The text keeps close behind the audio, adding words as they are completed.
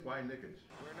by Nickish.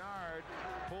 Bernard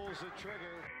pulls the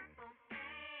trigger.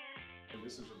 And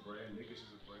this is a brand. Nickish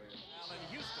is a brand. Allen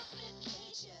Houston.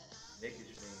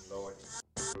 Nickish means Lord.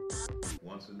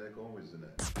 Once a Nick, always a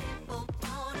Nick. James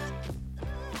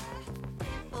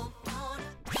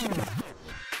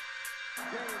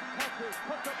touches,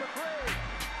 puts up a three.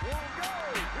 Won't go.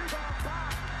 Rebound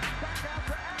back out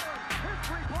to Allen. His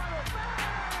three-pointer. Bang!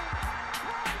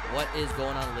 What is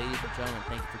going on, ladies and gentlemen?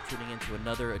 Thank you for tuning in to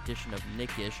another edition of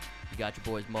Nickish. You got your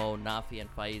boys Mo, Nafi,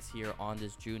 and Faiz here on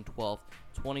this June 12th,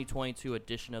 2022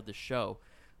 edition of the show.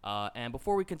 And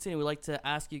before we continue, we'd like to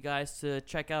ask you guys to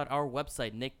check out our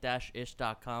website,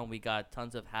 nick-ish.com. We got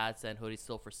tons of hats and hoodies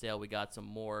still for sale. We got some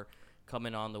more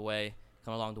coming along the way,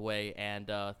 and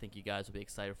I think you guys will be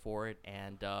excited for it.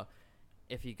 And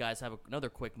if you guys have another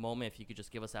quick moment, if you could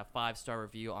just give us that 5-star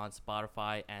review on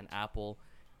Spotify and Apple,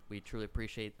 we truly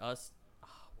appreciate us.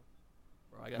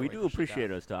 We do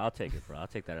appreciate us, though. I'll take it, bro. I'll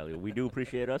take that, Elliot. We do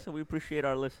appreciate us, and we appreciate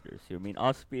our listeners. I mean,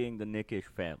 us being the Nickish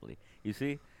family. You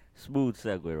see? Smooth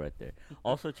segue right there.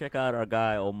 Also, check out our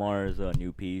guy Omar's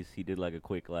new piece. He did like a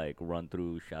quick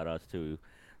run-through. Shout-outs to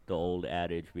the old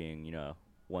adage being,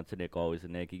 once a Nick, always a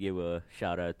Nick. He gave a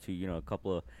shout-out to, a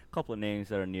couple of names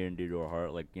that are near and dear to our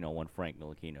heart, like, one Frank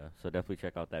Ntilikina. So definitely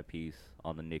check out that piece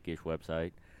on the Nickish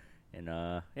website.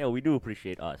 And we do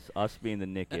appreciate us being the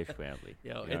Nickish family.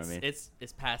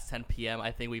 It's past 10 p.m.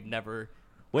 I think we've never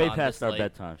way gone past this our late.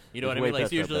 bedtimes. You know what I mean? Like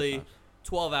it's usually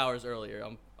 12 hours earlier.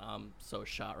 I'm so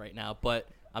shot right now, but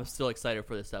I'm still excited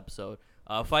for this episode.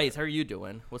 Faiz, how are you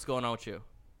doing? What's going on with you?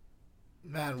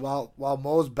 Man, while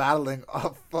Mo's battling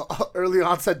early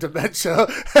onset dementia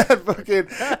and fucking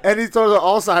any sort of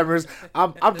Alzheimer's,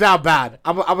 I'm down bad.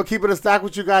 I'm gonna keep it a stack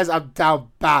with you guys. I'm down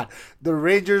bad. The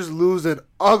Rangers lose in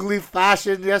ugly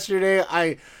fashion yesterday.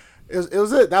 It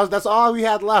was it. That's all we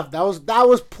had left. That was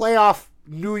playoff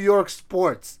New York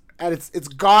sports, and it's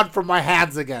gone from my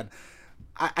hands again.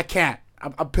 I can't.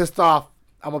 I'm pissed off.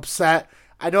 I'm upset.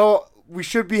 I know we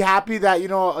should be happy that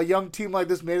a young team like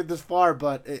this made it this far,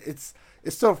 but it's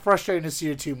still frustrating to see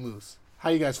your team lose. How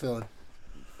you guys feeling?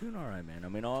 Doing all right, man. I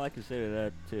mean, all I can say to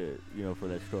that, for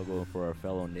that struggle and for our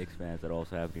fellow Knicks fans that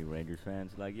also happen to be Rangers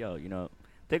fans,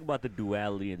 think about the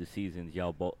duality of the seasons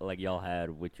y'all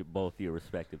had with both your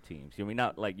respective teams. I mean,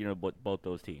 not both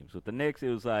those teams. With the Knicks, it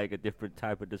was like a different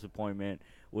type of disappointment.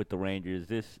 With the Rangers,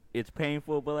 it's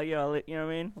painful, but you know what I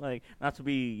mean? Like, not to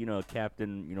be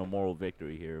captain moral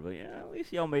victory here, but at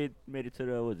least y'all made it to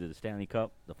the Stanley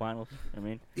Cup, the finals. I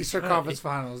mean, Eastern Conference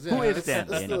Finals. Yeah, who is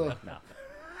Stanley? Anyway? No.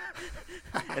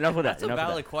 Enough of that. That's a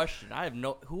valid question. I have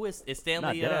no. Who is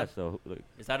Stanley?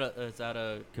 Is that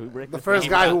a? Can we break the first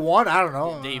guy who won? I don't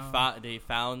know. They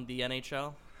found the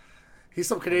NHL. He's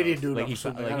some Canadian dude. He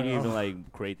didn't even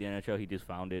create the NHL. He just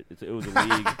found it. It was a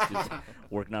league just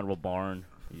working out of a barn.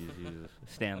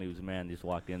 Stanley was a man. Just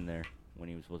walked in there when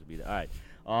he was supposed to be there.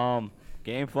 All right.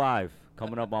 Game 5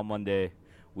 coming up on Monday.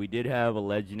 We did have a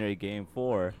legendary Game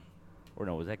 4. Or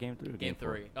no, was that Game 3? Or Game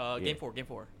 3. Game 4. Game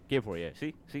 4. Game 4. Yeah.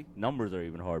 See, numbers are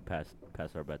even hard past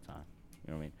our bedtime.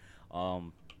 You know what I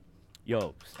mean?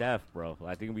 Yo, Steph, bro.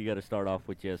 I think we got to start off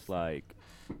with just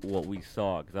what we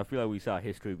saw, because I feel like we saw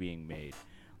history being made,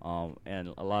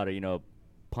 and a lot of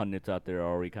pundits out there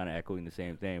are already kind of echoing the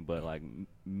same thing. But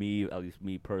at least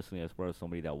me personally, as far as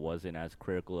somebody that wasn't as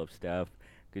critical of Steph,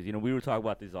 because we were talking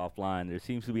about this offline. There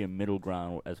seems to be a middle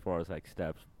ground as far as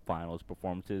Steph's finals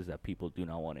performances that people do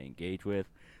not want to engage with.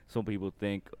 Some people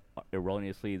think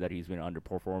erroneously that he's been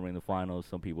underperforming the finals.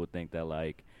 Some people think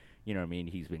that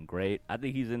he's been great. I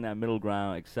think he's in that middle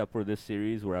ground, except for this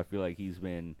series where I feel like he's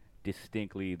been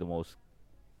distinctly the most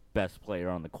best player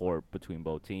on the court between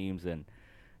both teams. And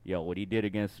what he did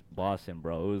against Boston,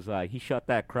 bro, it was he shut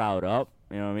that crowd up.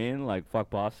 You know what I mean?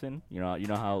 Fuck Boston. You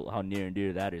know how near and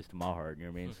dear that is to my heart. You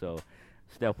know what I mean? So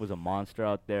Steph was a monster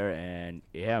out there, and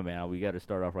yeah, man, we got to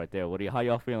start off right there. How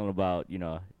y'all feeling about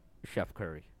Chef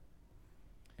Curry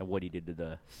and what he did to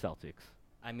the Celtics?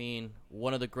 I mean,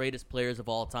 one of the greatest players of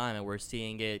all time, and we're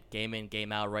seeing it game in,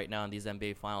 game out right now in these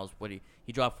NBA Finals.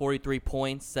 He dropped 43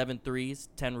 points, 7 threes,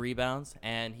 10 rebounds,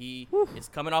 and he is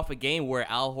coming off a game where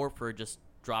Al Horford just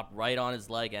dropped right on his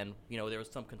leg, and there was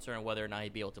some concern whether or not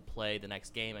he'd be able to play the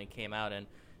next game, and came out and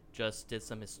just did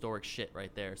some historic shit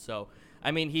right there. So,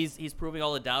 I mean, he's proving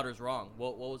all the doubters wrong.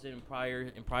 What was it in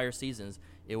prior seasons?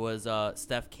 It was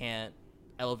Steph can't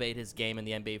elevate his game in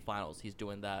the NBA Finals. He's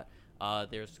doing that.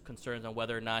 There's concerns on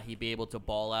whether or not he'd be able to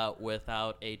ball out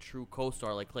without a true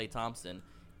co-star like Klay Thompson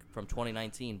from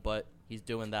 2019, but he's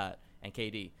doing that, and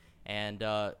KD. And,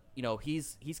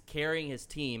 he's carrying his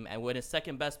team, and when his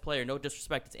second best player, no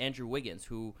disrespect, it's Andrew Wiggins,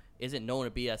 who isn't known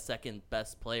to be a second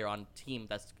best player on a team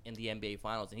that's in the NBA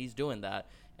Finals, and he's doing that.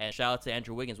 And shout out to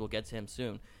Andrew Wiggins. We'll get to him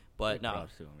soon. But Big no,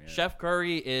 props to him, yeah. Chef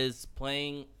Curry is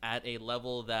playing at a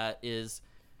level that is,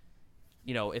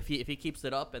 if he keeps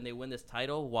it up and they win this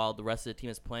title while the rest of the team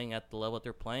is playing at the level that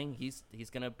they're playing, he's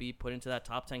gonna be put into that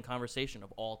top 10 conversation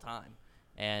of all time.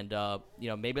 And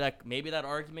maybe that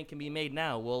argument can be made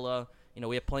now. We'll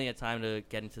we have plenty of time to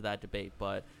get into that debate.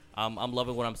 But I'm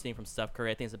loving what I'm seeing from Steph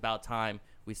Curry. I think it's about time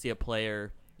we see a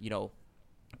player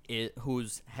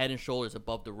who's head and shoulders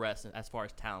above the rest as far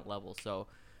as talent level. So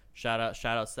shout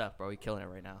out Steph, bro. He's killing it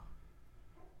right now.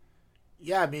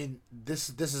 Yeah, I mean, this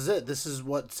is it. This is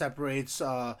what separates,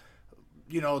 the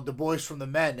boys from the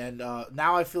men. And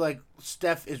now I feel like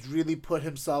Steph is really put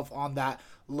himself on that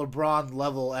LeBron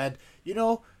level. And,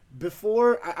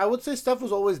 before, I would say Steph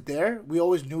was always there. We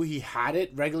always knew he had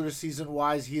it. Regular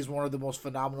season-wise, he is one of the most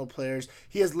phenomenal players.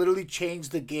 He has literally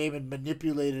changed the game and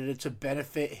manipulated it to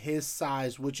benefit his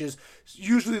size, which is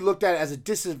usually looked at as a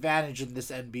disadvantage in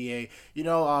this NBA.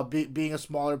 Being a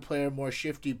smaller player, more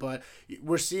shifty. But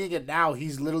we're seeing it now.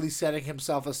 He's literally setting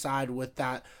himself aside with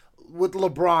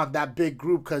LeBron, that big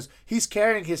group, because he's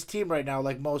carrying his team right now,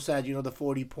 like Mo said, the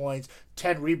 40 points,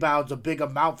 10 rebounds, a big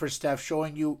amount for Steph,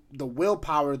 showing you the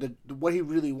willpower, what he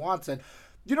really wants. And,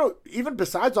 even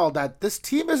besides all that, this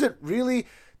team isn't really,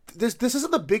 this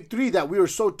isn't the big three that we were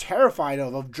so terrified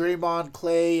of Draymond,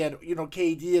 Clay, and,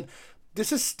 KD. And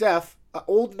this is Steph.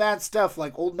 Old man Steph,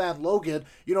 like old man Logan,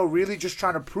 really just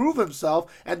trying to prove himself.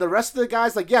 And the rest of the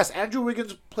guys, like, yes, Andrew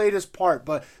Wiggins played his part,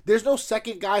 but there's no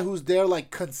second guy who's there,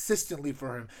 like, consistently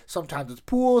for him. Sometimes it's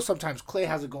Poole, sometimes Clay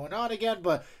has it going on again,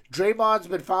 but Draymond's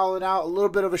been fouling out, a little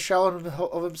bit of a shell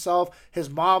of himself. His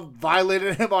mom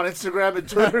violated him on Instagram and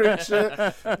Twitter and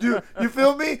shit. You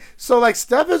feel me? So, like,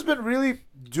 Steph has been really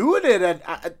doing it, and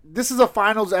this is a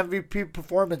Finals MVP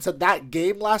performance. And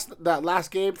that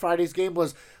last game, Friday's game,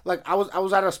 was like I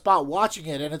was at a spot watching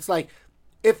it, and it's like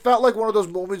it felt like one of those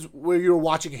moments where you were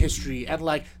watching history, and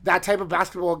like that type of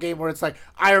basketball game where it's like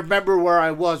I remember where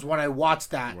I was when I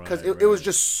watched that, because it was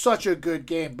just such a good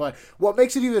game. But what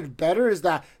makes it even better is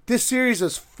that this series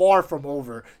is far from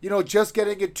over. Just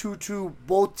getting it 2-2,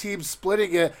 both teams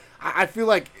splitting it, I feel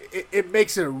like it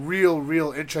makes it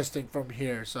real interesting from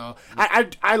here. So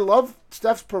I love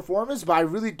Steph's performance, but I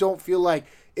really don't feel like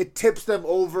it tips them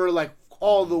over like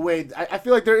all the way. I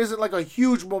feel like there isn't like a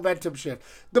huge momentum shift.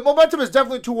 The momentum is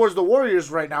definitely towards the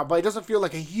Warriors right now, but it doesn't feel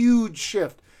like a huge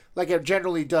shift like it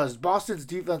generally does. Boston's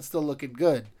defense still looking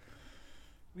good.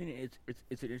 I mean,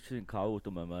 it's an interesting call with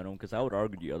the momentum, because I would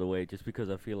argue the other way, just because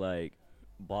I feel like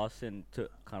Boston took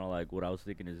kind of like what I was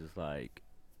thinking is just like,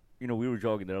 we were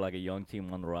joking, they're like a young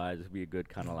team on the rise. This would be a good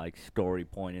kind of like story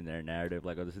point in their narrative.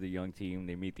 Like, this is the young team.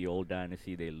 They meet the old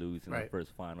dynasty. They lose in their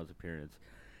first Finals appearance.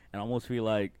 And I almost feel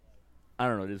like, I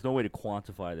don't know, there's no way to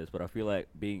quantify this, but I feel like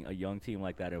being a young team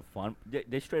like that,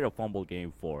 they straight up fumbled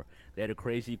game 4. They had a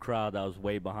crazy crowd that was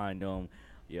way behind them.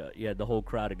 Yeah, you had the whole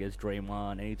crowd against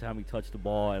Draymond. Anytime he touched the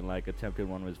ball and like attempted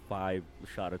one of his 5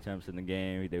 shot attempts in the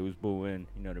game, they was booing.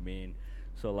 You know what I mean?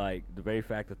 So like the very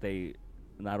fact that they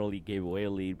not only gave away a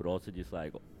lead, but also just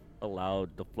like allowed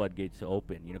the floodgates to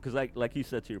open. Because like you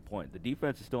said, to your point, the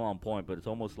defense is still on point, but it's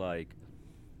almost like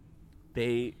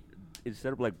they,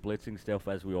 instead of like blitzing stuff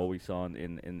as we always saw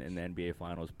in the NBA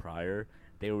Finals prior,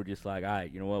 they were just like, all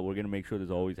right, you know what, we're going to make sure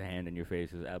there's always a hand in your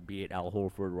faces, be it Al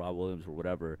Horford, Rob Williams, or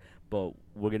whatever, but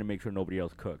we're going to make sure nobody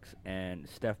else cooks. And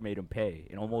Steph made him pay.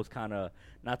 And almost kind of,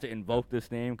 not to invoke this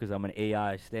name because I'm an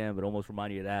AI stan, but almost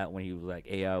reminded you of that when he was like,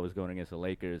 AI was going against the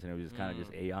Lakers, and it was just kind of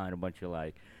just AI and a bunch of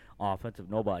like offensive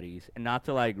nobodies. And not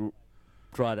to like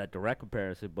draw that direct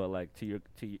comparison, but like to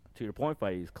your point,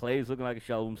 Faiz, Clay's looking like a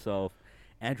shell of himself.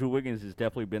 Andrew Wiggins has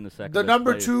definitely been the second. The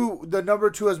number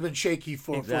two has been shaky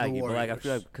for the Warriors. But like I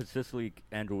feel like consistently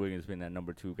Andrew Wiggins has been that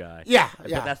number 2 guy. Yeah.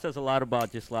 But that says a lot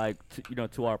about just like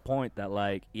to our point that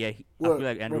like I feel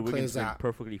like Andrew Wiggins has been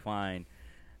perfectly fine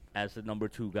as the number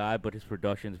 2 guy, but his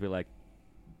production's been like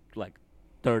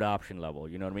third option level.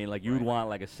 You know what I mean? Like you would want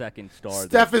like a second star.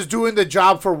 Steph is doing the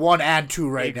job for 1 and 2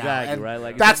 right now. Exactly, right?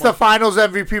 Like that's the Finals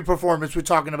MVP performance we're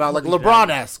talking about, like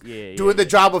LeBron-esque, doing the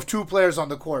job of 2 players on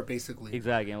the court, basically.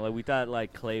 Exactly, and like we thought,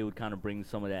 like Clay would kind of bring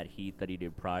some of that heat that he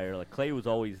did prior. Like Clay was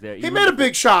always there. He made a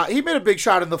big shot. He made a big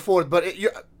shot in the 4th, but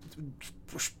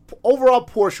overall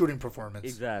poor shooting performance.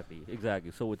 Exactly.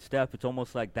 So with Steph, it's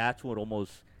almost like that's what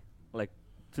almost like.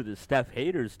 To the Steph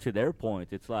haters, to their point,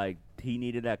 it's like he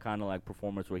needed that kind of like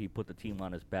performance where he put the team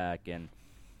on his back, and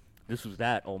this was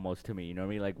that almost to me. You know what I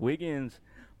mean? Like Wiggins,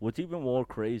 what's even more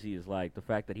crazy is like the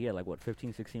fact that he had like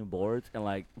 15, 16 boards, and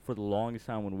like for the longest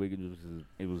time when Wiggins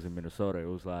was in Minnesota, it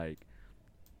was like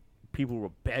people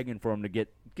were begging for him to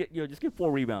get just get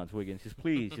 4 rebounds, Wiggins. Just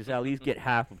please, just at least get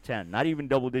half of 10. Not even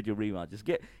double-digit rebounds. Just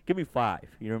give me 5.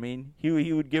 You know what I mean?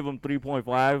 He would give him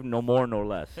 3.5, no more, no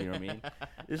less. You know what I mean?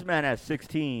 This man has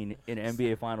 16 in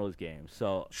NBA Finals games.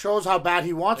 So shows how bad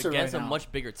he wants it right now. Against a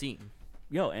much bigger team.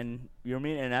 Yo, and you know what I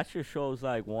mean? And that just shows,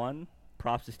 like, one,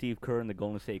 props to Steve Kerr and the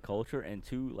Golden State culture, and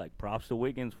 2, like, props to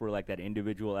Wiggins for, like, that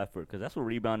individual effort, because that's what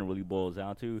rebounding really boils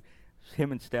down to.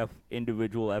 Him and Steph,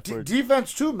 individual effort.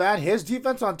 Defense, too, man. His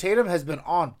defense on Tatum has been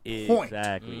on point.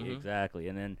 Exactly.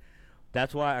 And then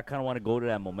that's why I kind of want to go to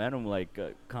that momentum, like,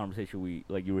 conversation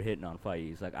you were hitting on,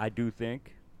 Faiz. Like, I do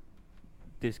think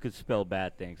this could spell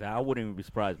bad things. I wouldn't even be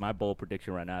surprised. My bold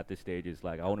prediction right now at this stage is,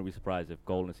 like, I wouldn't be surprised if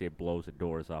Golden State blows the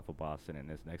doors off of Boston in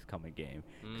this next coming game.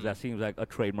 Because that seems like a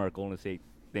trademark Golden State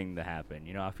thing to happen.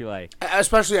 You know, I feel like,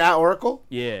 especially at Oracle.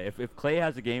 Yeah, if Clay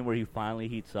has a game where he finally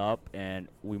heats up, and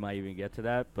we might even get to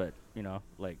that, but you know,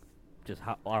 like, just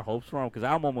our hopes for him, because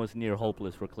I'm almost near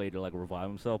hopeless for Clay to, like, revive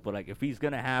himself. But, like, if he's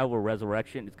gonna have a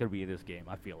resurrection, it's gonna be in this game.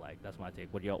 I feel like that's my take.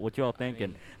 What y'all think?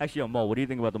 And actually, Mo, what do you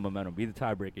think about the momentum? Be the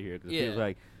tiebreaker here, because it feels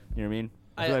like, you know what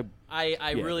I mean.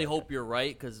 I really hope you're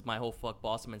right, because my whole fuck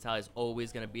Boston mentality is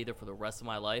always gonna be there for the rest of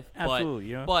my life.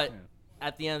 Absolutely, But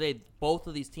at the end of the day, both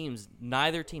of these teams,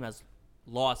 neither team has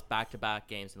lost back-to-back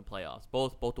games in the playoffs.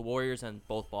 Both the Warriors and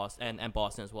Boston and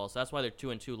Boston as well. So that's why they're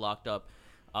 2-2 locked up.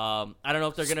 I don't know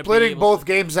if they're going to be splitting both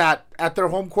games at their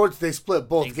home courts. They split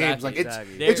both games. Like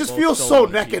it just feels so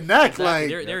neck and neck.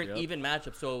 Exactly. Like they're an even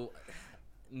matchup. So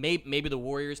maybe the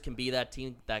Warriors can be that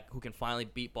team who can finally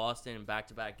beat Boston in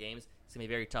back-to-back games. It's going to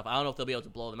be very tough. I don't know if they'll be able to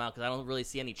blow them out, because I don't really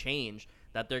see any change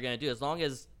that they're going to do. As long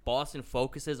as Boston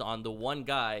focuses on the one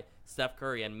guy, Steph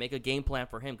Curry, and make a game plan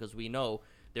for him, because we know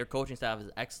their coaching staff is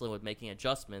excellent with making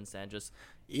adjustments, and just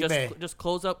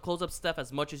close up Steph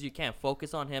as much as you can.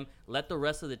 Focus on him. Let the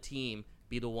rest of the team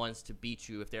be the ones to beat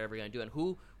you if they're ever going to do it.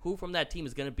 And who from that team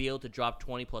is going to be able to drop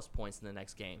 20-plus points in the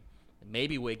next game?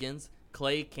 Maybe Wiggins.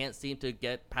 Clay can't seem to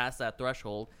get past that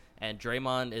threshold, and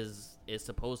Draymond is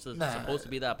supposed to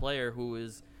be that player who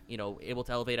is, you know, able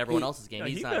to elevate everyone else's game.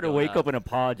 He's He's not not better doing wake that. up and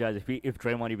apologize if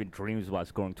Draymond even dreams about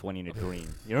scoring 20 in a dream.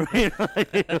 You know what I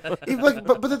mean?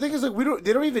 but the thing is, like,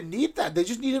 they don't even need that. They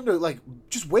just need him to, like,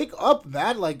 just wake up,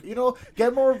 man. Like, you know,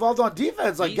 get more involved on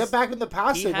defense. Like, get back in the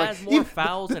passing. He has like, more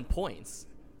fouls and points.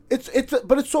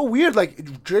 But it's so weird. Like,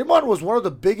 Draymond was one of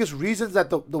the biggest reasons that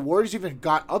the Warriors even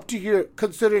got up to here,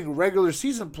 considering regular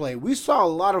season play. We saw a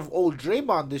lot of old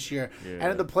Draymond this year,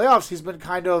 and in the playoffs, he's been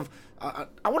kind of, I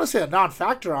want to say, a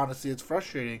non-factor. Honestly, it's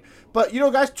frustrating. But, you know,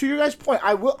 guys, to your guys' point,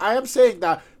 I am saying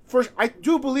that first. I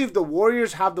do believe the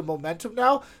Warriors have the momentum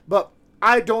now, but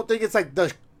I don't think it's like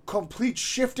the complete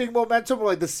shifting momentum, or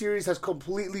like the series has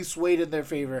completely swayed in their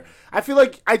favor. I feel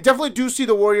like I definitely do see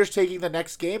the Warriors taking the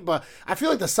next game, but I feel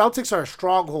like the Celtics are a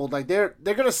stronghold. Like they're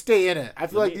gonna stay in it. I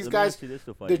feel like these guys,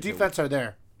 their defense are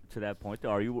there. To that point, though,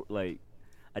 are you like,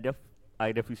 I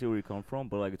definitely see where you come from,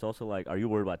 but like it's also like, are you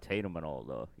worried about Tatum at all,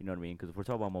 though? You know what I mean? Because if we're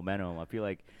talking about momentum, I feel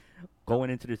like going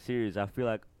into the series, I feel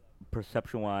like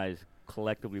perception-wise,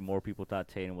 collectively, more people thought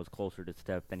Tatum was closer to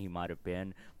Steph than he might have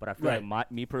been. But I feel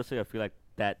like me personally, I feel like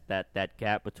that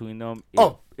gap between them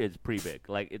is pretty big.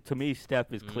 Like to me,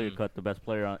 Steph is clear cut the best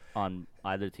player on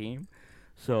either team.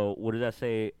 So what does that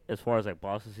say as far as like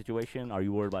Boston situation? Are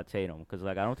you worried about Tatum? Because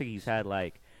like I don't think he's had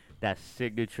like that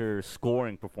signature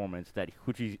scoring performance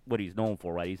which is what he's known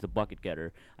for, right? He's the bucket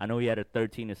getter. I know he had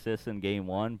 13 assists in game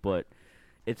 1, but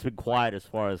it's been quiet as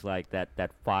far as like that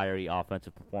fiery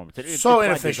offensive performance. It's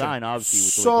inefficient. Design,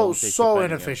 obviously, with so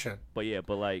inefficient. But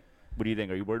like, what do you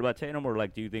think? Are you worried about Tatum, or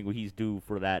like do you think he's due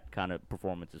for that kind of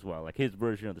performance as well? Like his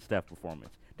version of the Steph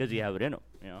performance. Does he have it in him?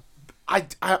 You know.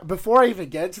 I before I even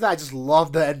get into that, I just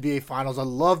love the NBA Finals. I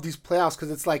love these playoffs because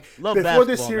it's like before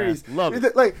this series,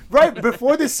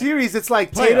 before this series, it's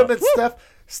like Tatum and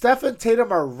Steph and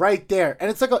Tatum are right there,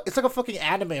 and it's like a fucking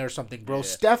anime or something, bro. Yeah.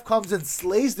 Steph comes and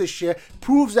slays this shit,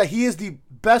 proves that he is the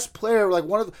best player, like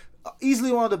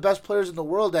easily one of the best players in the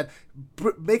world, and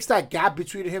makes that gap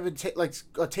between him and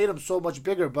Tatum so much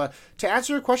bigger. But to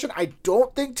answer your question, I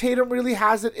don't think Tatum really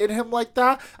has it in him like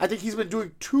that. I think he's been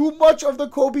doing too much of the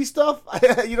Kobe stuff.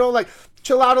 You know, like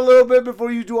chill out a little bit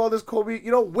before you do all this Kobe.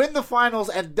 You know, win the finals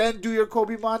and then do your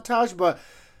Kobe montage. But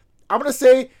I'm gonna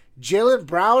say Jaylen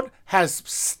Brown has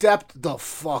stepped the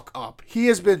fuck up. He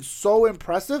has been so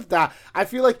impressive that I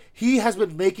feel like he has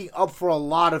been making up for a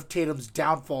lot of Tatum's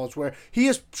downfalls, where he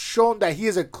has shown that he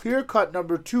is a clear-cut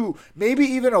number 2, maybe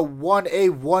even a 1A,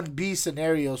 1B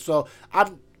scenario. So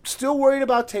still worried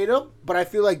about Tatum, but I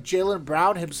feel like Jaylen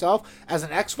Brown himself, as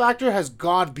an X factor, has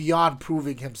gone beyond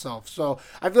proving himself. So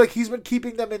I feel like he's been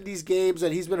keeping them in these games,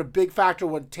 and he's been a big factor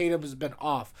when Tatum has been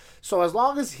off. So as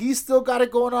long as he's still got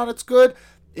it going on, it's good.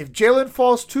 If Jaylen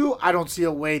falls too, I don't see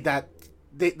a way that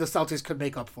the Celtics could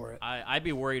make up for it. I'd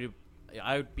be worried.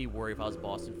 I would be worried if I was a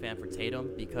Boston fan for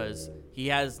Tatum because he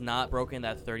has not broken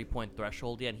that 30-point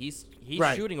threshold yet. He's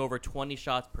Right. shooting over 20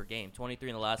 shots per game, 23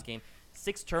 in the last game,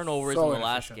 6 turnovers So in the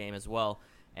last inefficient. game as well.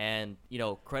 And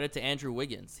credit to Andrew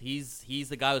Wiggins. He's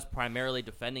the guy who's primarily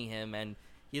defending him, and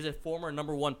he's a former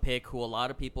number 1 pick who a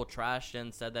lot of people trashed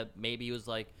and said that maybe he was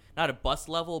like not a bust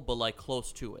level, but like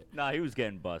close to it. Nah, he was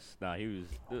getting bust. Nah, he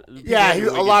was. Yeah,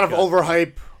 a lot of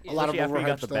overhype. A lot of Especially after he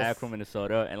got overhype the stuff. bag from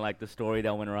Minnesota, and like the story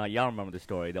that went around. Y'all remember the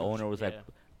story? The owner was like, Yeah.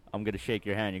 "I'm gonna shake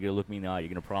your hand. You're gonna look me in the eye. You're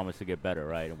gonna promise to get better,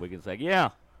 right?" And Wiggins like,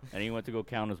 "Yeah." And he went to go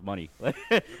count his money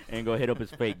and go hit up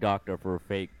his fake doctor for a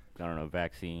fake, I don't know,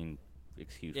 vaccine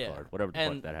excuse card, whatever the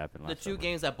and fuck that happened. The Last 2 summer.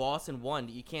 games that Boston won,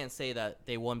 you can't say that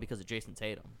they won because of Jason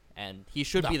Tatum. And he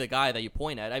should be the guy that you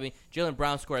point at. I mean, Jaylen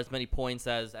Brown scored as many points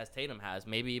as Tatum has,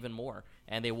 maybe even more.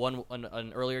 And they won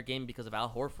an earlier game because of Al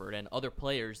Horford and other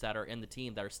players that are in the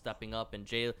team that are stepping up. And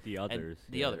The others,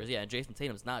 the yeah. others, yeah. And Jason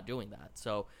Tatum's not doing that.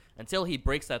 So until he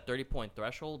breaks that 30-point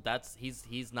threshold,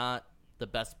 he's not the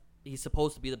best. He's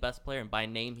supposed to be the best player, and by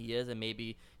name he is. And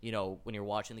maybe when you're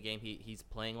watching the game, he's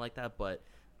playing like that. But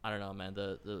I don't know, man.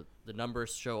 The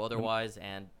numbers show otherwise,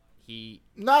 and he.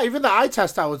 No, even the eye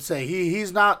test, I would say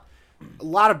he's not. A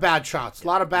lot of bad shots, a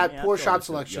lot of bad, Yeah, poor so shot listen,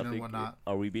 selection y'all and think- whatnot.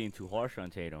 Are we being too harsh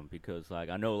on Tatum? Because like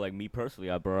I know, like me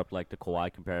personally, I brought up like the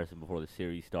Kawhi comparison before the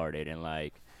series started, and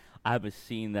like I haven't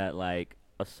seen that like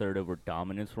assertive or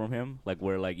dominance from him. Like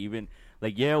where like even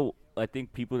like I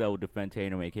think people that would defend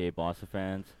Tatum, aka Boston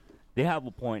fans, they have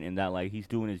a point in that like he's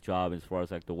doing his job as far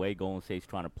as like the way Golden State's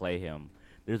trying to play him.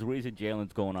 There's a reason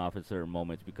Jalen's going off at certain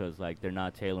moments because like they're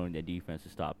not tailoring the defense to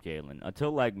stop Jalen until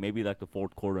like maybe like the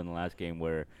fourth quarter in the last game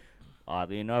where.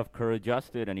 Oddly enough, Kerr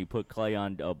adjusted and he put Clay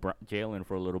on Jalen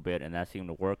for a little bit, and that seemed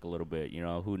to work a little bit.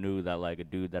 Who knew that like a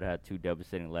dude that had 2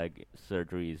 devastating leg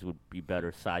surgeries would be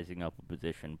better sizing up a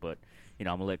position? But I'm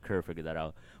gonna let Kerr figure that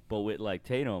out. But with like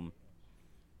Tatum,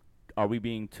 are we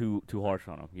being too harsh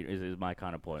on him? Is my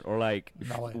kind of point, or like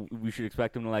No way. we should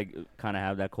expect him to like kind of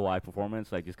have that Kawhi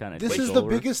performance, like just kind of. This is the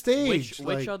biggest stage.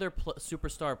 Which other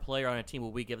superstar player on a team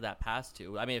would we give that pass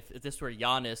to? I mean, if this were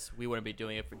Giannis, we wouldn't be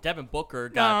doing it. For Devin Booker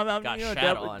got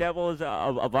shat on. Devil is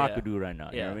a vodka dude right now.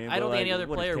 You know what I mean? I don't But, think any like, other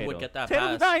what is player Tatum? would get that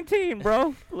Tatum's pass. 19,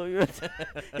 bro.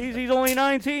 he's only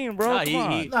 19, bro. Nah, Come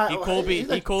on. he Nah, Kobe he's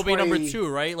like Kobe number 20. 2,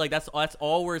 right? Like that's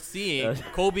all we're seeing.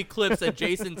 Kobe clips and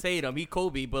Jason Tatum. He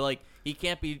Kobe, but like he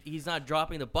can't be. He's not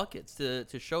dropping the buckets to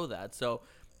show that. So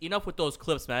enough with those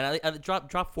clips, man. I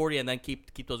drop 40 and then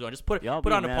keep those going. Just put Y'all on a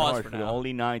being mad pause harsh for the now.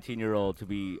 only 19-year-old to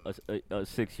be a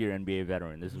 6-year NBA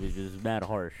veteran. This is mad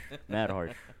harsh. Mad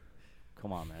harsh.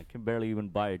 Come on, man. Can barely even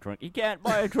buy a drink. He can't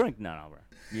buy a drink. No, bro.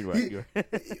 You're right. You're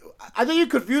I think you're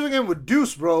confusing him with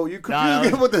Deuce, bro. You're Nah,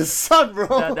 confusing him with his son,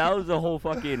 bro. that was the whole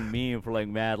fucking meme for like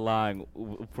mad lying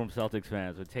from Celtics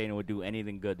fans. When Tatum would do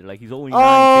anything good, they're like he's only 19.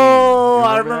 Oh, You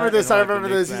I remember that? this, And, I like, the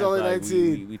remember Knicks this. He's fans, only like,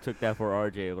 19. We took that for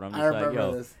RJ, but I'm just I like, remember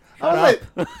yo, this. shut I was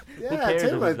up. yeah, Who cares if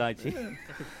Tatum, he's 19?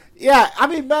 Yeah, I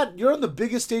mean, Matt, you're on the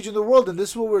biggest stage in the world, and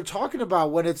this is what we're talking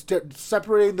about when it's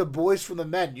separating the boys from the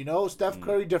men. Steph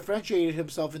Curry differentiated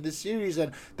himself in this series,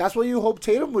 and that's what you hope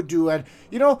Tatum would do. And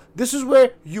this is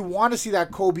where you want to see that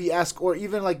Kobe-esque or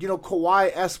even like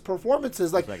Kawhi-esque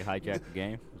performances. Like, It's like hijack the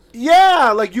game.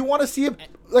 yeah, like you want to see him.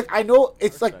 Like I know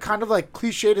it's like kind of like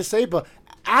cliche to say, but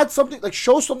add something, like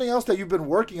show something else that you've been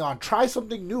working on. Try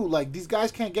something new. Like these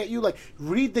guys can't get you. Like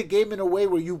read the game in a way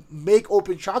where you make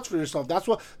open shots for yourself. That's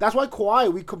why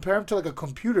Kawhi, we compare him to like a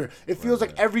computer. It feels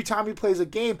like every time he plays a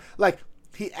game, like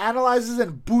he analyzes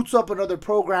and boots up another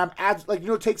program, adds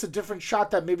takes a different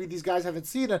shot that maybe these guys haven't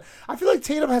seen. And I feel like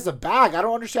Tatum has a bag. I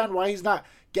don't understand why he's not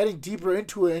getting deeper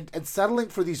into it and settling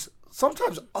for these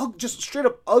sometimes just straight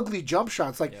up ugly jump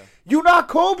shots. Like, you're not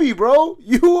Kobe, bro.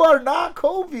 You are not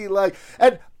Kobe. Like,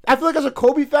 and I feel like as a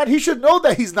Kobe fan, he should know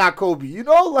that he's not Kobe.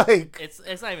 Like It's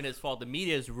not even his fault. The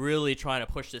media is really trying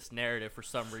to push this narrative for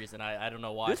some reason. I don't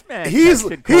know why. This man he's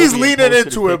texted Kobe and leaning posted a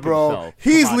into it, pic bro. himself.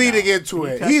 He's Come on leaning now. into He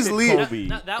it. He's texted leading. Kobe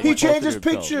That He was- changed his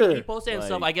posted himself. picture. He posted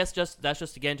himself. Like- I guess that's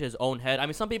just to get into his own head. I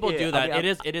mean, some people Yeah, do I that.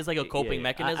 mean, it is like a coping Yeah,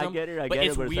 mechanism. I get it. but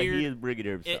it's But weird. it's like he is bringing it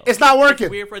himself. It's not working.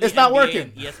 It's weird for the It's not NBA working.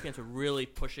 and ESPN to really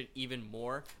push it even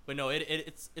more. But no,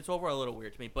 it's overall a little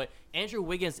weird to me. But Andrew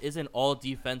Wiggins is an all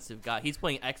defensive guy. He's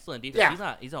playing excellent defense.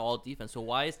 Yeah. He's not all defense. So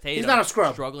why is Tatum not a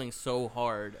scrub. struggling so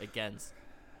hard against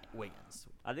Wiggins?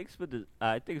 I think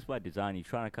it's by design. He's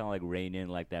trying to kind of like rein in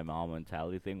like that Mamba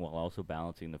mentality thing while also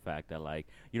balancing the fact that like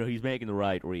he's making the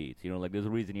right reads. Like there's a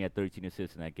reason he had 13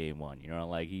 assists in that game one.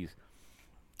 Like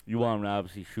you want him to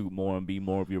obviously shoot more and be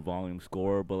more of your volume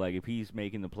scorer, but like if he's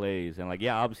making the plays and like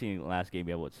obviously in the last game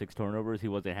he had 6 turnovers. He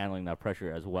wasn't handling that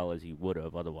pressure as well as he would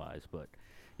have otherwise. But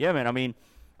yeah, man. I mean,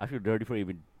 I feel dirty for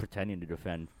even pretending to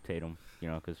defend Tatum.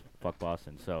 Because fuck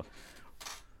Boston. So.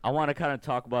 I want to kind of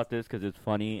talk about this because it's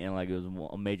funny and like it was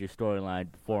a major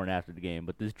storyline before and after the game.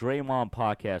 But this Draymond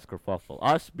podcast kerfuffle,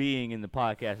 us being in the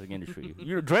podcasting industry,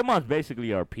 Draymond's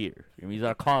basically our peer. He's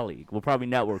our colleague. We'll probably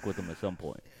network with him at some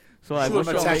point. So like, We'll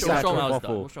show him how it's done.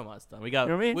 We'll show him how it's done. We got,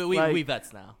 we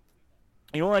vets now.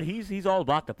 You know what? He's all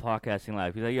about the podcasting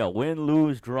life. He's like, yo, win,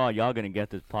 lose, draw, y'all gonna get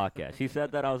this podcast. He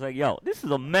said that. I was like, yo, this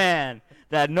is a man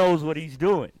that knows what he's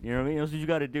doing. You know what I mean? That's what you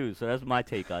got to do. So that's my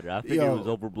take on it. I think it was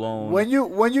overblown. When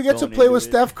you get to play with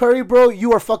Steph Curry, bro,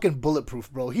 you are fucking bulletproof,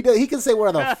 bro. He can say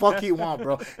whatever the fuck he want,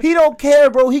 bro. He don't care,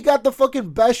 bro. He got the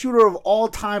fucking best shooter of all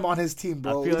time on his team,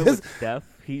 bro. I feel like with Steph,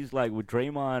 he's like with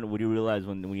Draymond. What do you realize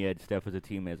when we had Steph as a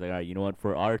teammate? It's like, all right, you know what?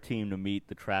 For our team to meet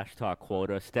the trash talk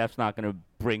quota, Steph's not gonna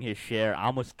bring his share.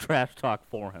 I'm gonna trash talk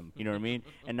for him. You know what I mean?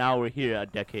 And now we're here a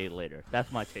decade later.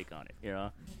 That's my take on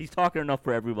it. He's talking enough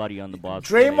for everybody on the boss.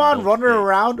 Draymond running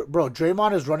around, bro.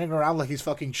 Draymond is running around like he's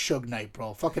fucking Suge Knight,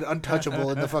 bro. Fucking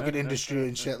untouchable in the fucking industry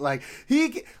and shit. Like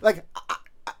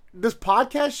this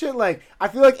podcast shit, like, I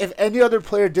feel like if any other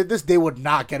player did this, they would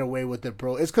not get away with it,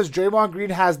 bro. It's because Draymond Green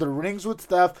has the rings with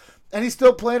Steph, and he's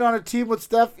still playing on a team with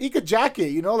Steph. He could jack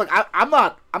it, Like, I'm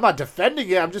not defending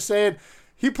it. I'm just saying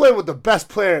he played with the best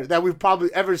player that we've probably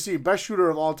ever seen, best shooter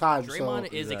of all time.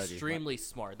 Draymond is extremely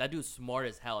smart. That dude's smart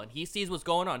as hell, and he sees what's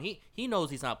going on. He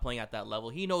knows he's not playing at that level.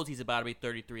 He knows he's about to be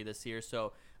 33 this year,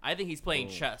 so I think he's playing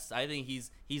chess. I think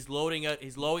he's loading it.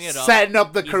 He's loading it up, setting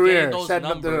up the career, those setting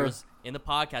numbers up in the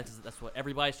podcast. That's what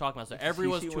everybody's talking about. So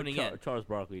everyone's tuning in. Charles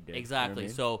Barkley did exactly.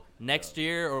 So next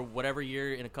year or whatever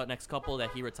year in the next couple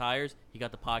that he retires, he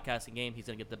got the podcasting game. He's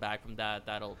gonna get the bag from that.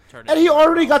 That'll turn. And he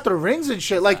already got the rings and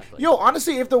shit. Exactly. Like,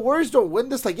 honestly, if the Warriors don't win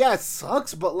this, like, yeah, it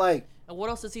sucks, but like, and what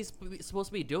else is he supposed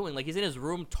to be doing? Like, he's in his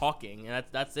room talking, and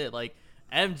that's it. Like.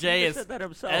 MJ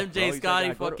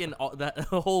Scotty fucking that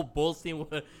whole Bulls team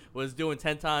was doing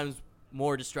 10 times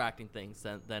more distracting things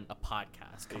than a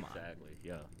podcast. Come on. Exactly.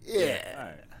 Yeah. Yeah. All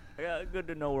right. Yeah, good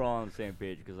to know we're all on the same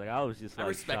page because like I was just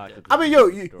like shocked. I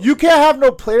mean, you can't have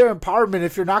no player empowerment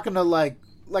if you're not gonna like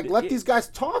let these guys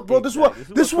talk, bro. Exactly.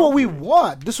 This is what we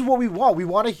want. This is what we want. We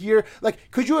want to hear.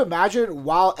 Like, could you imagine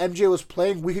while MJ was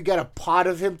playing, we could get a pod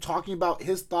of him talking about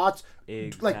his thoughts.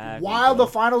 Exactly, like while the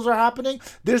finals are happening,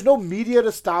 there's no media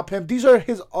to stop him. These are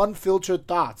his unfiltered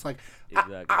thoughts. Like,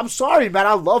 exactly. I'm sorry, man.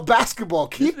 I love basketball.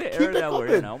 Keep it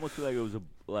coming. I almost feel like it was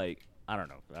I don't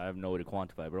know. I have no way to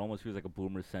quantify, but it almost feels like a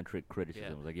boomer-centric criticism.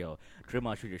 Yeah. It was like, yo,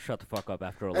 Draymond should just shut the fuck up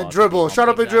after a loss. And dribble. Shut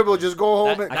up and dribble. Just go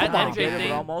home. That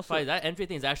MJ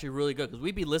thing is actually really good because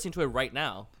we'd be listening to it right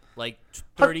now. Like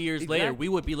 30 years later, we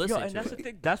would be listening and to that's it. The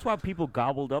thing. That's why people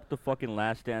gobbled up the fucking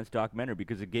Last Dance documentary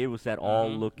because it gave us that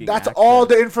all-looking. That's all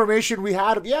the information we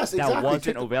had. Yes, exactly. That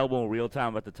wasn't available in real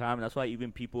time at the time. And that's why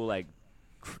even people like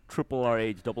triple our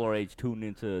age, double our age tuned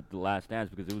into The Last Dance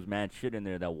because there was mad shit in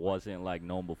there that wasn't like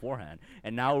known beforehand.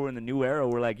 And now we're in the new era.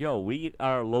 We're like, yo, we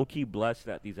are low-key blessed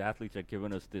that these athletes are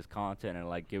giving us this content and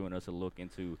like giving us a look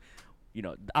into.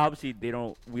 Obviously we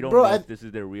don't know if this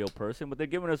is their real person, but they're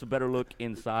giving us a better look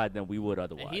inside than we would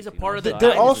otherwise. And he's a part of the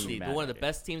dynasty, one of the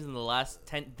best teams in the last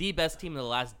the best team in the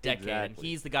last decade, and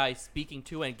he's the guy speaking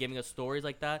to and giving us stories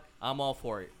like that. I'm all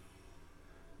for it.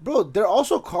 Bro, they're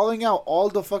also calling out all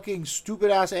the fucking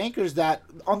stupid-ass anchors that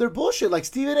on their bullshit. Like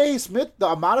Stephen A. Smith, the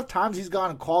amount of times he's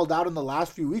gotten called out in the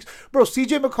last few weeks. Bro,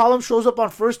 CJ McCollum shows up on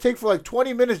First Take for like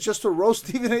 20 minutes just to roast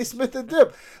Stephen A. Smith and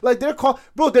dip. Like, they're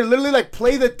literally like,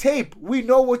 play the tape. We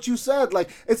know what you said.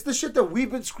 Like, it's the shit that we've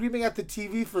been screaming at the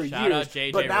TV for years. Shout out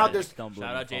JJ but now Redick. there's...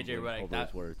 Shout out JJ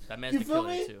Redick. That man's been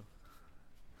killing it too.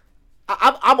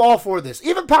 I'm all for this.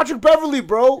 Even Patrick Beverly,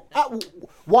 bro.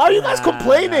 Why are you guys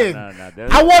complaining?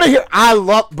 I want to hear.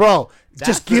 Bro.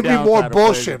 Just give me more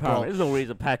bullshit, bro. There's no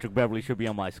reason Patrick Beverly should be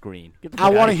on my screen. I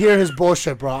want to hear his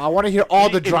bullshit, bro. I want to hear all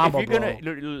the drama, bro.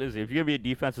 Listen, if you're going to be a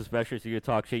defensive specialist, you're going to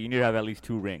talk shit, you need to have at least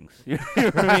 2 rings. You know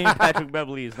what I mean? Patrick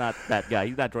Beverly is not that guy.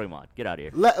 He's not Draymond. Get out of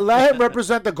here. Let him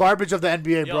represent the garbage of the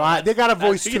NBA, bro. They got a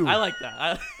voice, too. I like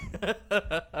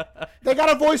that. They got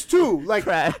a voice, too. Like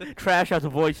Trash has a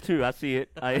voice, too. I see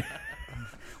it.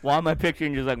 Why am I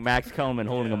picturing just like Max Kellerman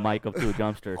holding a mic up to a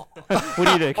dumpster? What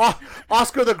do you think?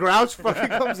 Oscar the Grouch fucking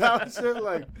comes out and shit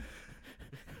like,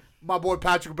 my boy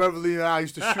Patrick Beverly and I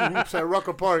used to shoot hoops at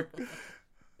Rucker Park.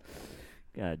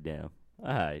 God damn. All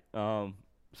right.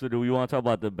 So do we want to talk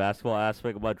about the basketball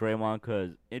aspect about Draymond?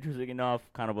 Because interesting enough,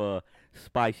 kind of a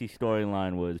spicy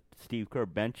storyline was Steve Kerr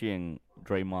benching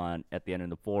Draymond at the end of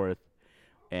the fourth,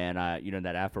 and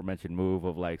that aforementioned move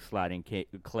of like sliding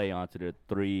Clay onto the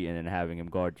three and then having him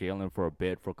guard Jalen for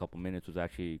a couple minutes was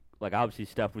actually like obviously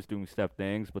Steph was doing Steph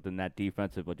things, but then that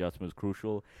defensive adjustment was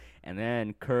crucial. And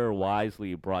then Kerr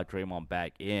wisely brought Draymond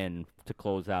back in to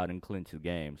close out and clinch the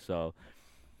game. So.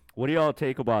 What do y'all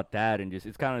take about that? And just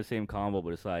it's kind of the same combo,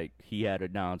 but it's like he had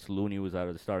announced Looney was out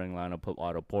of the starting lineup, put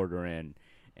Otto Porter in,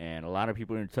 and a lot of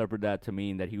people interpret that to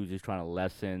mean that he was just trying to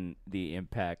lessen the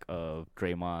impact of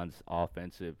Draymond's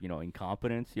offensive,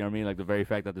 incompetence. You know what I mean? Like the very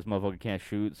fact that this motherfucker can't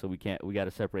shoot, so we got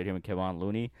to separate him and Kevon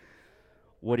Looney.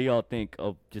 What do y'all think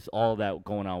of just all that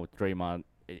going on with Draymond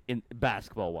in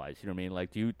basketball wise? You know what I mean?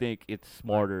 Like, do you think it's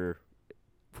smarter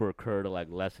for Kerr to like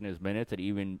lessen his minutes and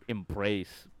even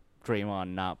embrace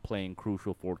Draymond not playing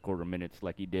crucial fourth quarter minutes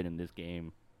like he did in this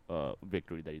game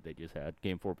victory that they just had,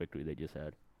 game 4 victory they just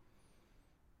had?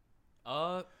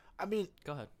 I mean,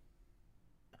 Go ahead.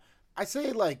 I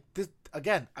say like this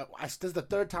again. This is the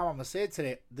third time I'm gonna say it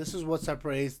today. This is what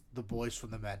separates the boys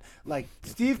from the men. Like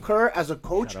Steve Kerr as a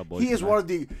coach, Shout out, boys he is to one of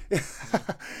the.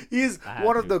 He is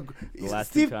one of the. The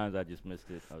last Steve, 2 times I just missed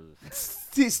it.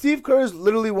 Steve Kerr is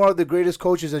literally one of the greatest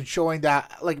coaches in showing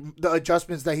that, like, the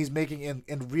adjustments that he's making in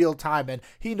real time. And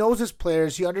he knows his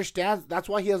players. He understands. That's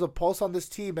why he has a pulse on this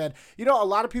team. And, a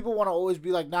lot of people want to always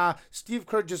be like, nah, Steve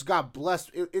Kerr just got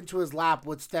blessed into his lap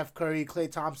with Steph Curry, Klay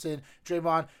Thompson,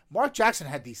 Draymond. Mark Jackson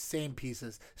had these same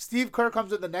pieces. Steve Kerr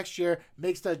comes in the next year,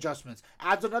 makes the adjustments,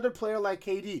 adds another player like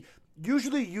KD.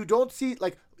 Usually you don't see,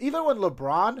 like, even when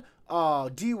LeBron,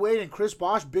 D Wade, and Chris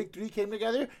Bosh, Big Three, came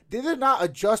together, they did not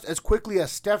adjust as quickly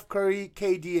as Steph Curry,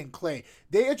 KD, and Klay.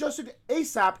 They adjusted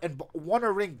ASAP and won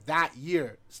a ring that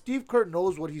year. Steve Kerr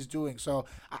knows what he's doing, so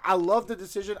I love the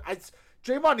decision.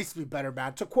 Draymond needs to be better,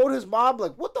 man. To quote his mom,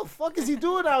 like, what the fuck is he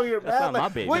doing out here, man? That's not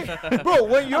like, my baby. Bro,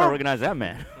 when I you're organize that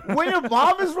man. when your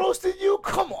mom is roasting you,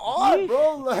 come on,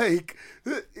 bro. Like,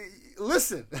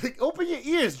 listen, like, open your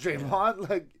ears, Draymond.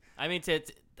 Like, I mean,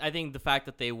 I think the fact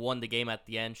that they won the game at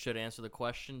the end should answer the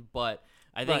question, but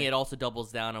I think Right. it also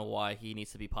doubles down on why he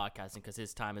needs to be podcasting because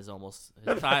his time is almost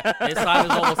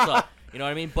up. You know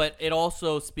what I mean? But it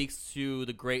also speaks to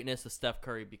the greatness of Steph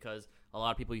Curry because a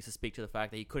lot of people used to speak to the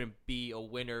fact that he couldn't be a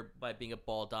winner by being a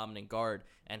ball dominant guard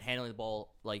and handling the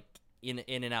ball like in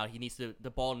and out.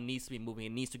 The ball needs to be moving.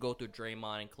 It needs to go through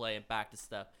Draymond and Klay and back to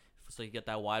Steph so you get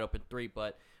that wide open three.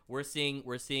 But we're seeing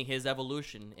his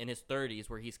evolution in his 30s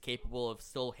where he's capable of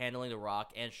still handling the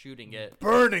rock and shooting it.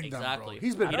 burning Exactly. them, bro.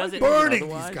 He's been He doesn't- burning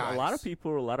Otherwise, these guys. A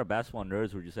lot of basketball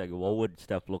nerds were just like, what would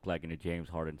Steph look like in a James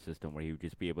Harden system where he would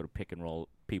just be able to pick and roll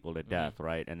people to death,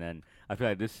 right? And then I feel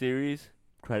like this series,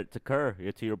 credit to Kerr,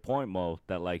 to your point, Mo,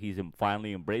 that like he's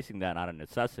finally embracing that out of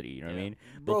necessity. You know what I mean?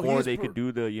 Bro, Before he's they could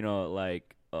do the,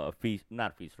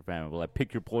 not feast or famine, but like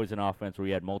pick your poison offense where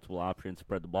you had multiple options,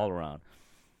 spread the ball around.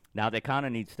 Now they kind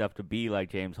of need Steph to be like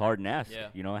James Harden-esque,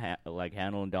 Yeah. like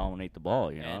handle and dominate the ball,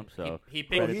 And So he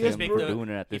picked, credit he to is him brutal. for doing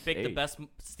it at he this picked age. the best.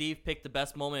 Steve picked the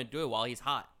best moment to do it while he's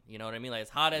hot. You know what I mean? Like as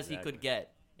hot as he Exactly. could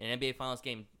get in an NBA Finals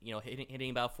game. Hitting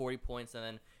about 40 points and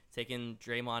then taking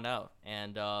Draymond out.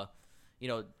 And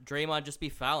Draymond just be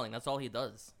fouling. That's all he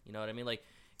does. You know what I mean? Like,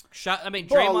 Bro, a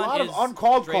Draymond lot is of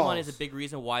uncalled Draymond calls. is a big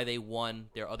reason why they won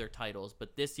their other titles.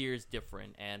 But this year is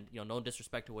different. And no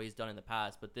disrespect to what he's done in the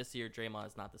past, but this year Draymond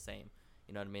is not the same.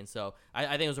 You know what I mean? So I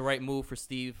think it was the right move for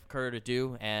Steve Kerr to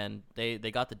do, and they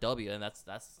got the W, and that's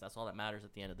all that matters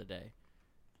at the end of the day.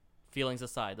 Feelings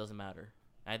aside, doesn't matter.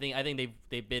 I think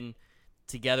they've been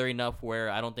together enough where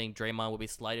I don't think Draymond would be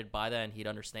slighted by that, and he'd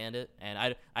understand it. And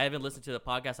I haven't listened to the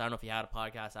podcast. I don't know if he had a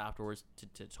podcast afterwards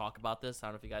to talk about this. I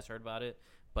don't know if you guys heard about it,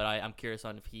 but I'm curious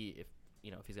on if he's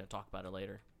going to talk about it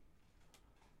later,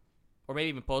 or maybe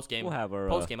even post game. We'll have our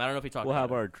post game. I don't know if he talked.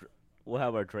 We'll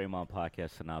have our Draymond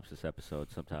podcast synopsis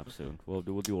episode sometime soon. We'll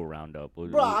do a roundup. Bro,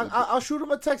 I'll shoot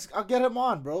him a text. I'll get him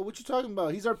on, bro. What you talking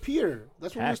about? He's our peer.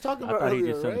 That's what we was talking about I thought he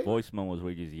earlier, just sent right? voice memos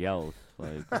where he just yells.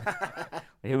 Like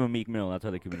him and Meek Mill, that's how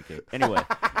they communicate. Anyway,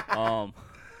 I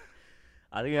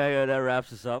think that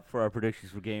wraps us up for our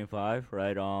predictions for Game 5,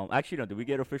 right? Actually, no, did we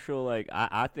get official,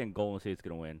 I think Golden State's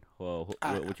going to win. Well,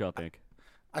 what y'all think?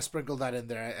 I sprinkled that in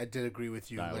there. I did agree with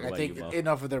you. Nah, Like, what I about think you, Mo?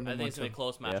 enough of their I think it's momentum. gonna be a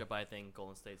close Yeah. matchup. I think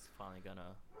Golden State's finally gonna.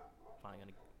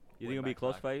 You think it'll be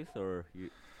close fights, or you?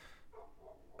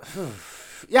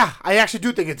 Yeah, I actually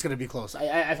do think it's gonna be close. I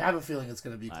have a feeling it's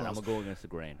gonna be I'm close. gonna go against the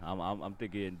grain. I'm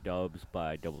thinking Dubs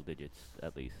by double digits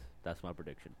at least. That's my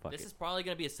prediction. Fuck This it. is probably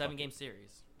gonna be a 7-game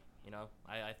series.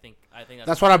 I think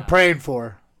That's what I'm praying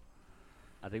for.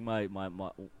 I think my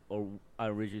or I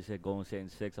originally said Golden State in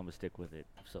 6. I'm gonna stick with it.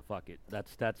 So fuck it.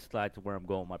 That's like where I'm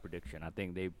going. My prediction. I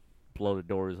think they blow the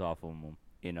doors off of them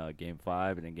in Game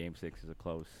 5, and then Game 6 is a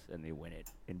close, and they win it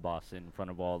in Boston in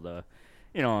front of all the,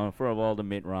 in front of all the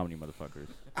Mitt Romney motherfuckers.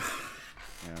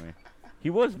 You know what I mean? He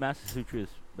was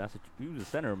Massachusetts. He was the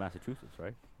senator of Massachusetts,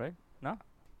 right? Right? No,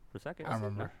 for a second. I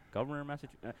remember. No, governor of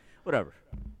Massachusetts. Whatever.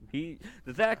 The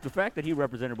fact that he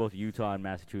represented both Utah and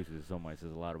Massachusetts in some ways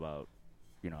says a lot about,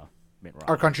 Mitt Romney.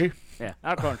 Our country. Yeah,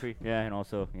 our country. Yeah, and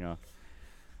also,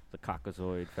 the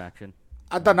Caucasoid faction.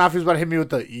 I thought Nafi was about to hit me with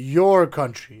the your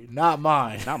country, not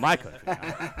mine. Not my country.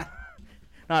 No.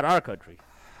 Not our country.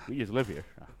 We just live here.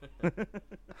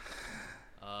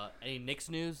 Any Knicks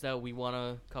news that we want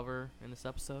to cover in this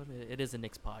episode? It is a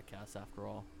Knicks podcast after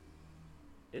all.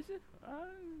 Is it?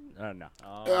 No.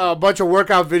 A bunch of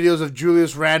workout videos of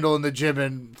Julius Randle in the gym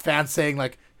and fans saying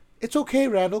like, "It's okay,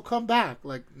 Randle, come back."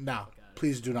 Like, no,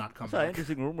 please do not come I saw an back.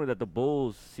 interesting rumor that the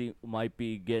Bulls might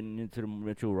be getting into the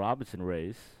Mitchell Robinson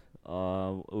race.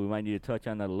 We might need to touch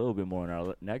on that a little bit more in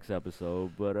our next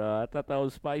episode, but I thought that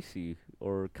was spicy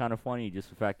or kind of funny. Just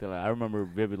the fact that I remember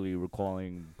vividly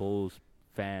recalling Bulls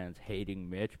fans hating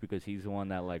Mitch because he's the one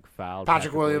that fouled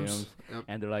Patrick Williams. Yep.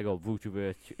 And they're like, "Oh,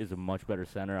 Vucevic is a much better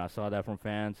center." I saw that from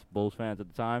Bulls fans at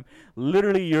the time.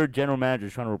 Literally, your general manager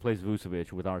is trying to replace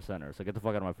Vucevic with our center. So get the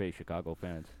fuck out of my face, Chicago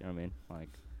fans. You know what I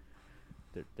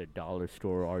mean? Their dollar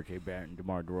store, R.J. Barrett,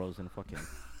 DeMar DeRozan, fucking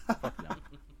fuck them.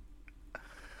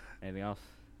 Anything else?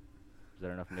 Is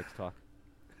there enough Knicks talk?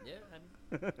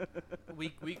 Yeah,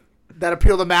 we That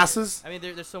appeal to masses. I mean,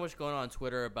 there's so much going on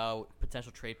Twitter about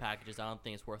potential trade packages. I don't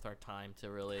think it's worth our time to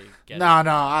really get.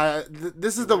 No.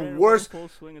 This is the We're in worst. full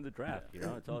swing of the draft.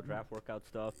 It's all draft workout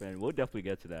stuff, and we'll definitely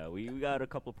get to that. We got a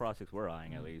couple of prospects we're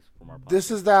eyeing at least from our.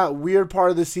 This is that weird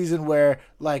part of the season where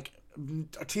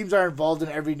teams are involved in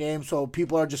every name, so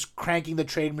people are just cranking the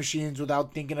trade machines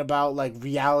without thinking about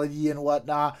reality and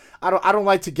whatnot. I don't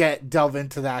like to delve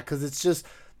into that because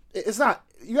it's not.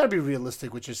 You gotta be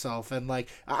realistic with yourself, and I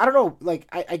don't know.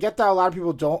 I get that a lot of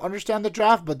people don't understand the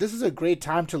draft, but this is a great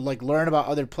time to learn about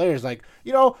other players.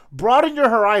 Broaden your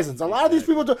horizons. A lot of these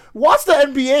people do. Watch the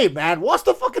NBA, man. Watch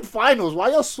the fucking finals. Why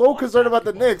y'all so concerned about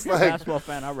the Knicks? If you're a basketball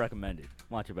fan, I recommend it.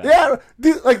 Watch it back. Yeah,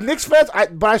 Knicks fans.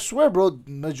 But I swear, bro,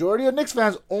 majority of Knicks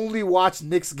fans only watch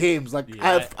Knicks games.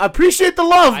 I appreciate the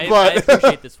love, I but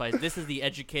appreciate this fight. This is the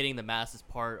educating the masses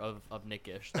part of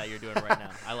Knickish that you're doing right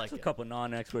now. I like a it. couple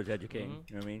non-experts educating.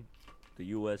 You know what I mean? The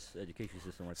U.S. education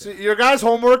system right there. See, your guys'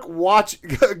 homework: watch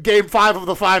Game 5 of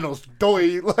the finals.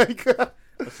 Doy,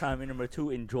 Assignment number 2: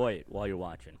 enjoy it while you're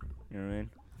watching. You know what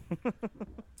I mean?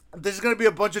 There's gonna be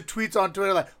a bunch of tweets on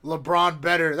Twitter LeBron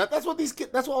better. That's what these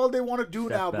kids. That's all they want to do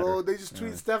Steph now, bro. better. They just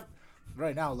tweet Steph.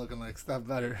 Right now, looking like Steph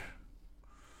better.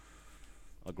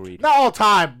 Agreed. Not all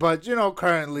time, but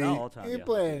currently Not all time, he yeah.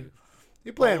 playing.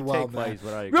 He playing well, man. plays,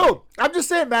 but I agree. Yo, I'm just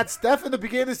saying, man. Steph in the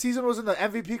beginning of the season was in the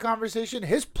MVP conversation.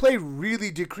 His play really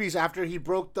decreased after he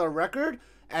broke the record,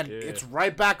 and it's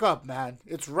right back up, man.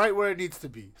 It's right where it needs to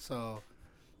be. So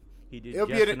he did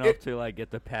just enough to get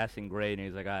the passing grade, and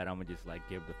he's like, all right, I'm gonna just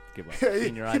give up. he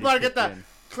about to get that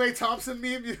Klay Thompson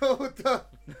meme, with the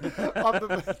off the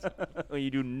bench. When you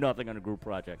do nothing on a group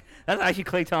project. That's actually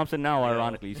Klay Thompson now,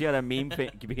 ironically. You see how that meme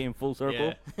became full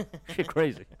circle? Yeah. Shit,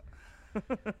 crazy.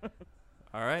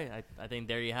 All right, I think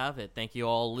there you have it. Thank you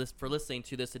all for listening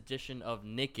to this edition of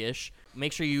Knickish.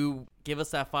 Make sure you give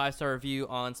us that 5-star review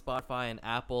on Spotify and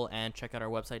Apple, and check out our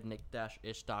website,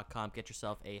 nick-ish.com. Get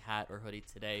yourself a hat or hoodie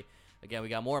today. Again, we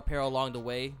got more apparel along the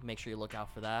way. Make sure you look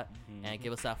out for that. And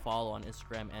give us that follow on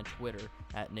Instagram and Twitter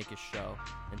at Knickish Show.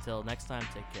 Until next time,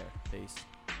 take care. Peace.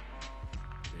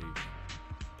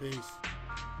 Peace.